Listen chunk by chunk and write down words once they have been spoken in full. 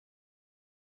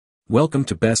Welcome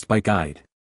to Best Buy Guide.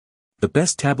 The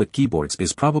best tablet keyboards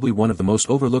is probably one of the most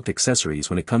overlooked accessories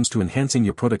when it comes to enhancing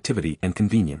your productivity and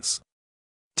convenience.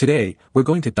 Today, we're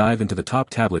going to dive into the top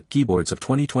tablet keyboards of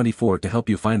 2024 to help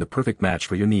you find the perfect match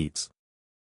for your needs.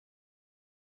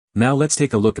 Now let's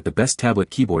take a look at the best tablet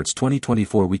keyboards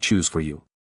 2024 we choose for you.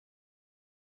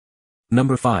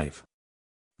 Number 5.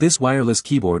 This wireless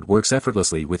keyboard works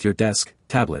effortlessly with your desk,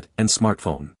 tablet, and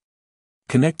smartphone.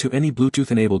 Connect to any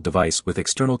Bluetooth-enabled device with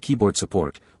external keyboard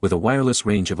support, with a wireless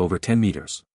range of over 10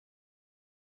 meters.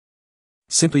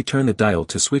 Simply turn the dial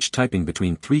to switch typing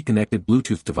between 3 connected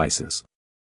Bluetooth devices.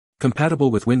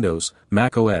 Compatible with Windows,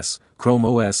 Mac OS, Chrome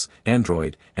OS,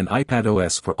 Android, and iPad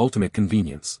OS for ultimate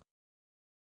convenience.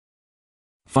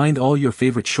 Find all your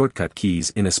favorite shortcut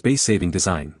keys in a space-saving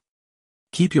design.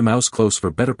 Keep your mouse close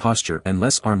for better posture and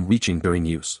less arm reaching during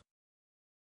use.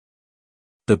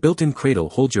 The built-in cradle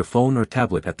holds your phone or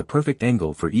tablet at the perfect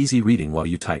angle for easy reading while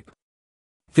you type.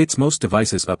 Fits most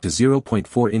devices up to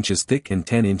 0.4 inches thick and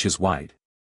 10 inches wide.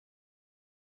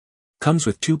 Comes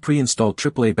with 2 pre-installed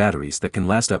AAA batteries that can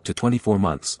last up to 24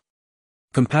 months.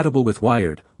 Compatible with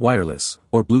wired, wireless,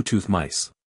 or Bluetooth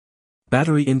mice.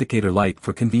 Battery indicator light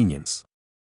for convenience.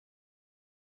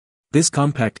 This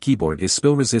compact keyboard is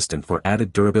spill-resistant for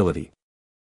added durability.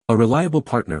 A reliable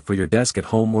partner for your desk at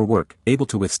home or work, able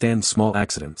to withstand small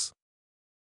accidents.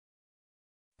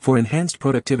 For enhanced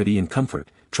productivity and comfort,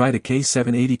 try the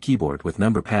K780 keyboard with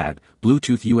number pad,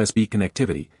 Bluetooth USB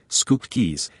connectivity, scooped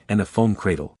keys, and a phone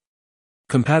cradle.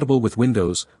 Compatible with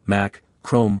Windows, Mac,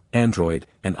 Chrome, Android,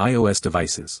 and iOS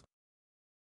devices.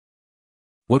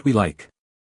 What we like.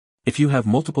 If you have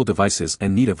multiple devices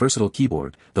and need a versatile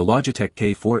keyboard, the Logitech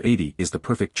K480 is the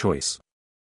perfect choice.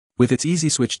 With its easy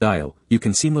switch dial, you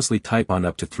can seamlessly type on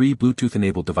up to 3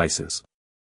 Bluetooth-enabled devices.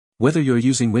 Whether you're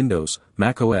using Windows,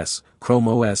 Mac OS, Chrome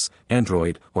OS,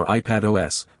 Android, or iPad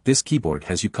OS, this keyboard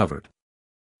has you covered.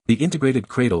 The integrated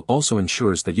cradle also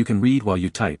ensures that you can read while you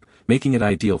type, making it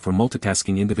ideal for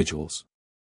multitasking individuals.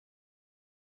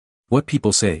 What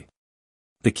people say.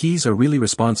 The keys are really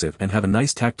responsive and have a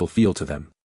nice tactile feel to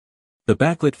them. The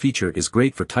backlit feature is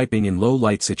great for typing in low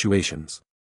light situations.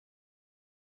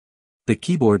 The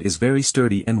keyboard is very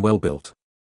sturdy and well built.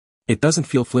 It doesn't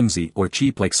feel flimsy or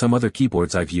cheap like some other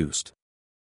keyboards I've used.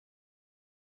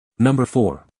 Number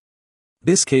 4.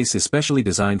 This case is specially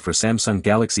designed for Samsung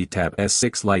Galaxy Tab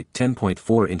S6 Lite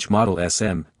 10.4-inch model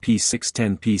SM,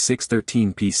 P610,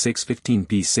 P613, P615,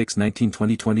 P619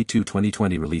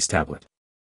 2022-2020 release tablet.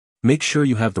 Make sure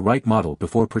you have the right model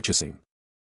before purchasing.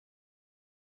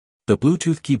 The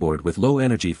Bluetooth keyboard with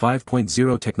low-energy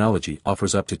 5.0 technology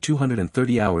offers up to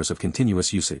 230 hours of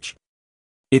continuous usage.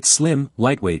 It's slim,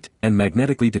 lightweight, and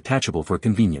magnetically detachable for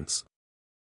convenience.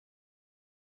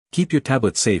 Keep your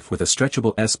tablet safe with a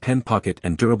stretchable S Pen pocket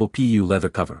and durable PU leather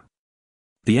cover.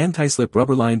 The anti-slip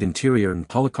rubber-lined interior and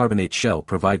polycarbonate shell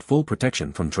provide full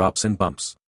protection from drops and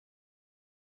bumps.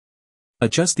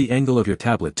 Adjust the angle of your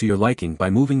tablet to your liking by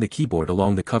moving the keyboard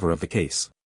along the cover of the case.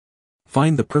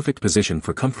 Find the perfect position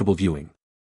for comfortable viewing.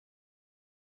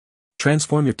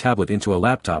 Transform your tablet into a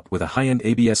laptop with a high-end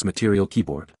ABS material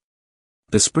keyboard.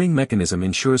 The spring mechanism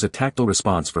ensures a tactile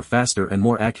response for faster and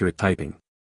more accurate typing.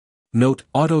 Note,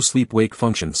 auto sleep-wake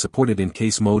function supported in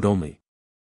case mode only.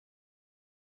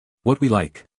 What we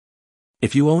like.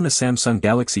 If you own a Samsung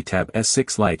Galaxy Tab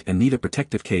S6 Lite and need a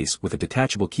protective case with a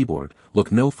detachable keyboard, look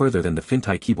no further than the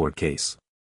Fintai keyboard case.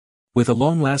 With a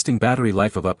long-lasting battery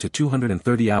life of up to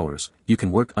 230 hours, you can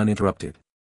work uninterrupted.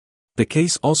 The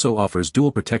case also offers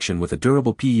dual protection with a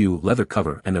durable PU leather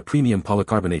cover and a premium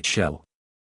polycarbonate shell.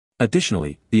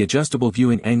 Additionally, the adjustable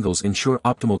viewing angles ensure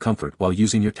optimal comfort while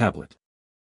using your tablet.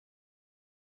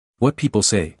 What people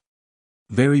say.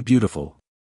 Very beautiful.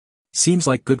 Seems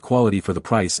like good quality for the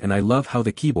price, and I love how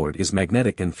the keyboard is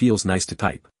magnetic and feels nice to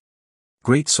type.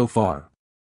 Great so far.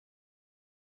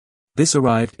 This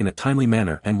arrived in a timely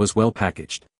manner and was well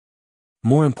packaged.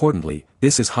 More importantly,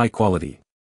 this is high quality.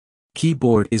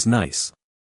 Keyboard is nice.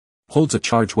 Holds a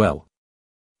charge well.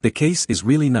 The case is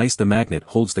really nice. The magnet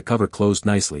holds the cover closed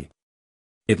nicely.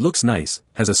 It looks nice,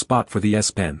 has a spot for the S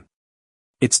Pen.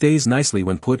 It stays nicely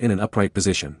when put in an upright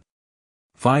position.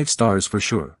 5 stars for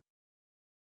sure.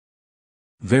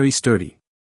 Very sturdy.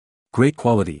 Great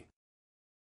quality.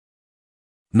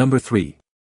 Number 3.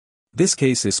 This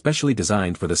case is specially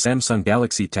designed for the Samsung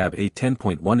Galaxy Tab A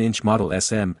 10.1-inch model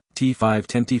SM,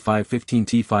 T510,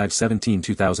 T515, T517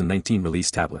 2019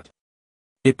 release tablet.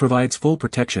 It provides full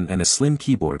protection and a slim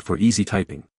keyboard for easy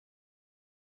typing.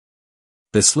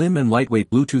 The slim and lightweight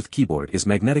Bluetooth keyboard is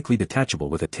magnetically detachable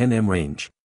with a 10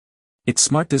 range. Its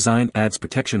smart design adds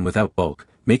protection without bulk,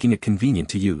 making it convenient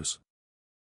to use.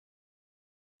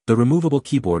 The removable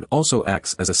keyboard also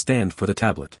acts as a stand for the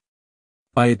tablet.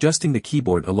 By adjusting the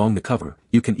keyboard along the cover,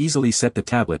 you can easily set the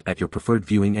tablet at your preferred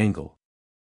viewing angle.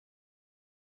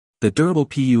 The durable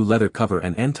PU leather cover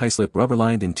and anti-slip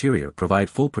rubber-lined interior provide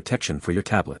full protection for your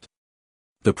tablet.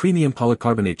 The premium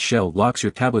polycarbonate shell locks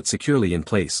your tablet securely in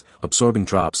place, absorbing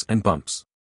drops and bumps.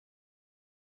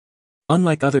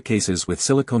 Unlike other cases with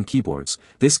silicone keyboards,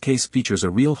 this case features a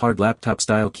real hard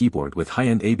laptop-style keyboard with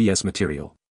high-end ABS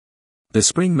material. The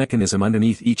spring mechanism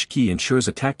underneath each key ensures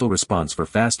a tactile response for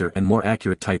faster and more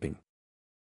accurate typing.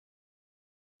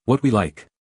 What we like.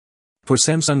 For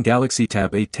Samsung Galaxy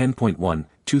Tab A 10.1,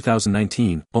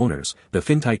 2019, owners, the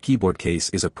FinTie keyboard case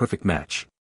is a perfect match.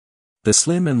 The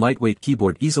slim and lightweight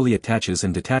keyboard easily attaches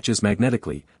and detaches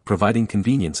magnetically, providing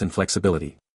convenience and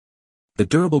flexibility. The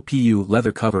durable PU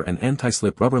leather cover and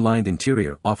anti-slip rubber-lined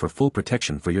interior offer full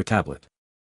protection for your tablet.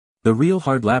 The real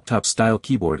hard laptop-style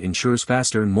keyboard ensures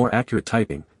faster and more accurate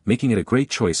typing, making it a great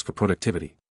choice for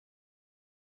productivity.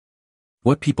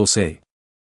 What people say.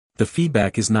 The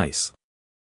feedback is nice.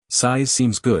 Size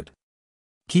seems good.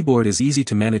 Keyboard is easy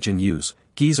to manage and use,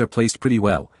 keys are placed pretty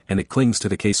well, and it clings to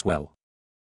the case well.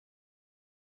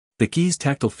 The key's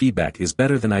tactile feedback is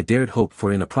better than I dared hope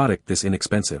for in a product this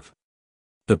inexpensive.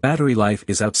 The battery life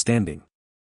is outstanding.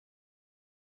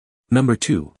 Number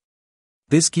 2.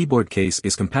 This keyboard case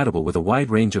is compatible with a wide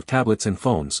range of tablets and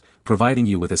phones, providing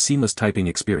you with a seamless typing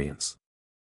experience.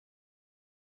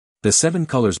 The 7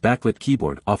 colors backlit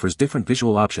keyboard offers different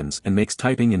visual options and makes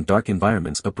typing in dark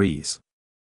environments a breeze.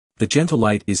 The gentle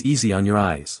light is easy on your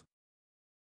eyes.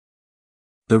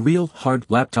 The real, hard,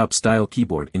 laptop-style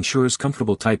keyboard ensures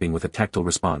comfortable typing with a tactile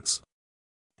response.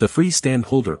 The free stand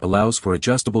holder allows for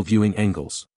adjustable viewing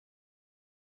angles.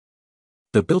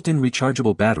 The built-in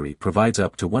rechargeable battery provides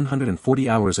up to 140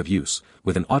 hours of use,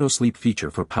 with an auto-sleep feature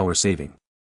for power saving.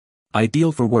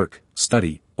 Ideal for work,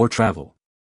 study, or travel.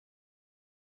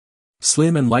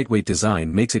 Slim and lightweight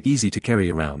design makes it easy to carry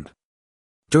around.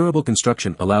 Durable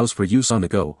construction allows for use on the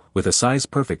go, with a size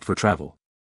perfect for travel.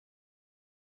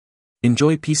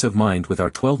 Enjoy peace of mind with our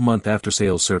 12-month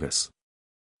after-sales service.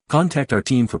 Contact our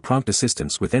team for prompt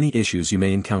assistance with any issues you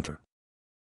may encounter.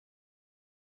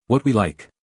 What we like.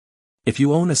 If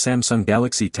you own a Samsung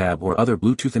Galaxy Tab or other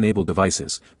Bluetooth-enabled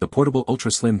devices, the portable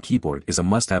ultra-slim keyboard is a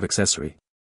must-have accessory.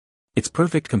 Its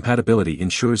perfect compatibility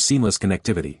ensures seamless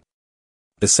connectivity.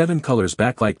 The 7 colors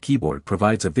backlight keyboard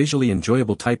provides a visually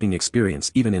enjoyable typing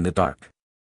experience even in the dark.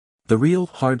 The real,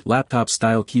 hard,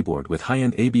 laptop-style keyboard with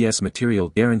high-end ABS material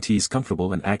guarantees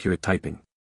comfortable and accurate typing.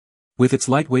 With its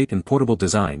lightweight and portable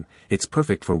design, it's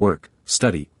perfect for work,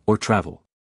 study, or travel.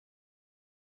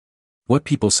 What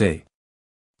people say.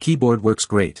 Keyboard works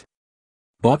great.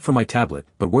 Bought for my tablet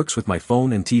but works with my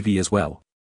phone and TV as well.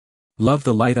 Love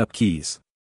the light-up keys.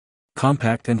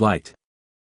 Compact and light.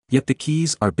 Yet the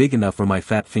keys are big enough for my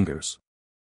fat fingers.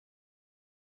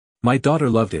 My daughter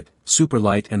loved it, super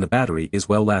light and the battery is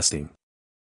well lasting.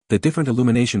 The different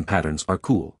illumination patterns are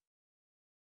cool.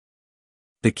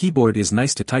 The keyboard is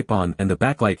nice to type on and the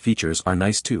backlight features are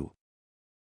nice too.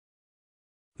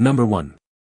 Number 1.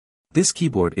 This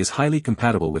keyboard is highly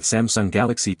compatible with Samsung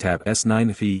Galaxy Tab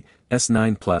S9 FE,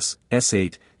 S9 Plus,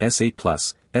 S8, S8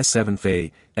 Plus, S7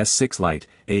 FE, S6 Lite,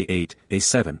 A8,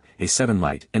 A7, A7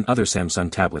 Lite and other Samsung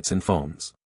tablets and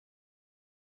phones.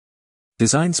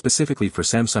 Designed specifically for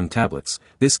Samsung tablets,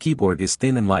 this keyboard is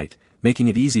thin and light, making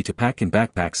it easy to pack in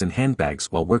backpacks and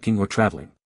handbags while working or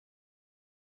traveling.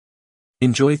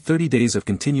 Enjoy 30 days of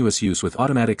continuous use with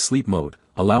automatic sleep mode,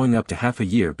 allowing up to half a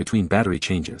year between battery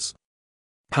changes.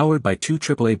 Powered by 2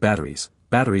 AAA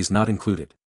batteries not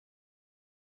included.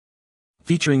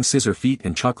 Featuring scissor feet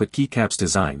and chocolate keycaps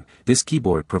design, this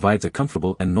keyboard provides a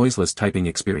comfortable and noiseless typing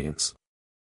experience.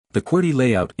 The QWERTY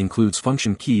layout includes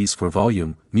function keys for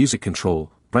volume, music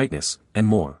control, brightness, and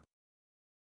more.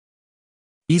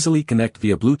 Easily connect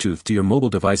via Bluetooth to your mobile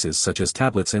devices such as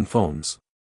tablets and phones.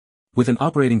 With an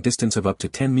operating distance of up to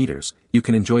 10 meters, you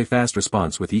can enjoy fast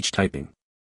response with each typing.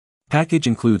 Package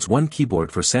includes 1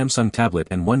 keyboard for Samsung tablet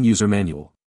and 1 user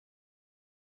manual.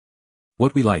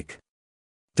 What we like.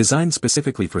 Designed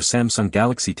specifically for Samsung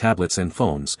Galaxy tablets and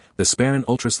phones, the Sparin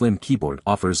Ultra Slim keyboard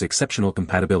offers exceptional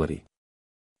compatibility.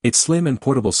 Its slim and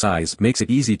portable size makes it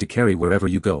easy to carry wherever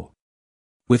you go.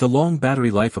 With a long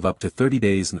battery life of up to 30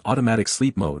 days and automatic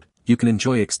sleep mode, you can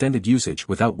enjoy extended usage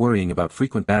without worrying about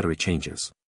frequent battery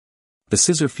changes. The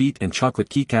scissor feet and chocolate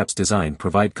keycaps design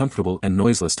provide comfortable and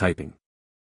noiseless typing.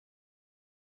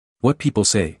 What people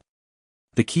say.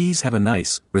 The keys have a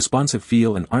nice, responsive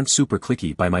feel and aren't super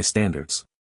clicky by my standards.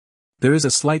 There is a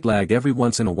slight lag every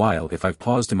once in a while if I've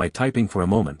paused in my typing for a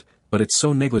moment, but it's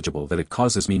so negligible that it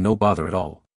causes me no bother at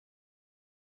all.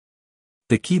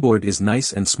 The keyboard is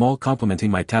nice and small,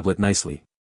 complementing my tablet nicely.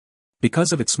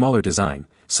 Because of its smaller design,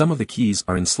 some of the keys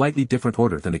are in slightly different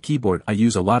order than the keyboard I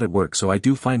use a lot at work, so I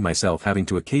do find myself having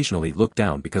to occasionally look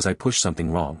down because I push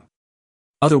something wrong.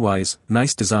 Otherwise,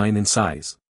 nice design and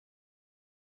size.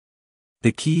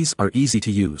 The keys are easy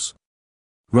to use.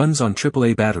 Runs on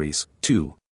AAA batteries,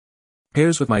 too.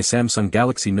 Pairs with my Samsung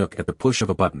Galaxy Nook at the push of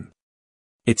a button.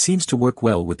 It seems to work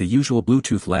well with the usual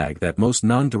Bluetooth lag that most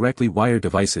non-directly wired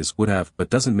devices would have, but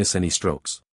doesn't miss any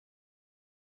strokes.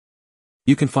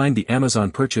 You can find the Amazon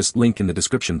purchase link in the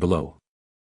description below.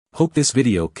 Hope this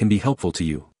video can be helpful to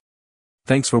you.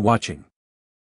 Thanks for watching.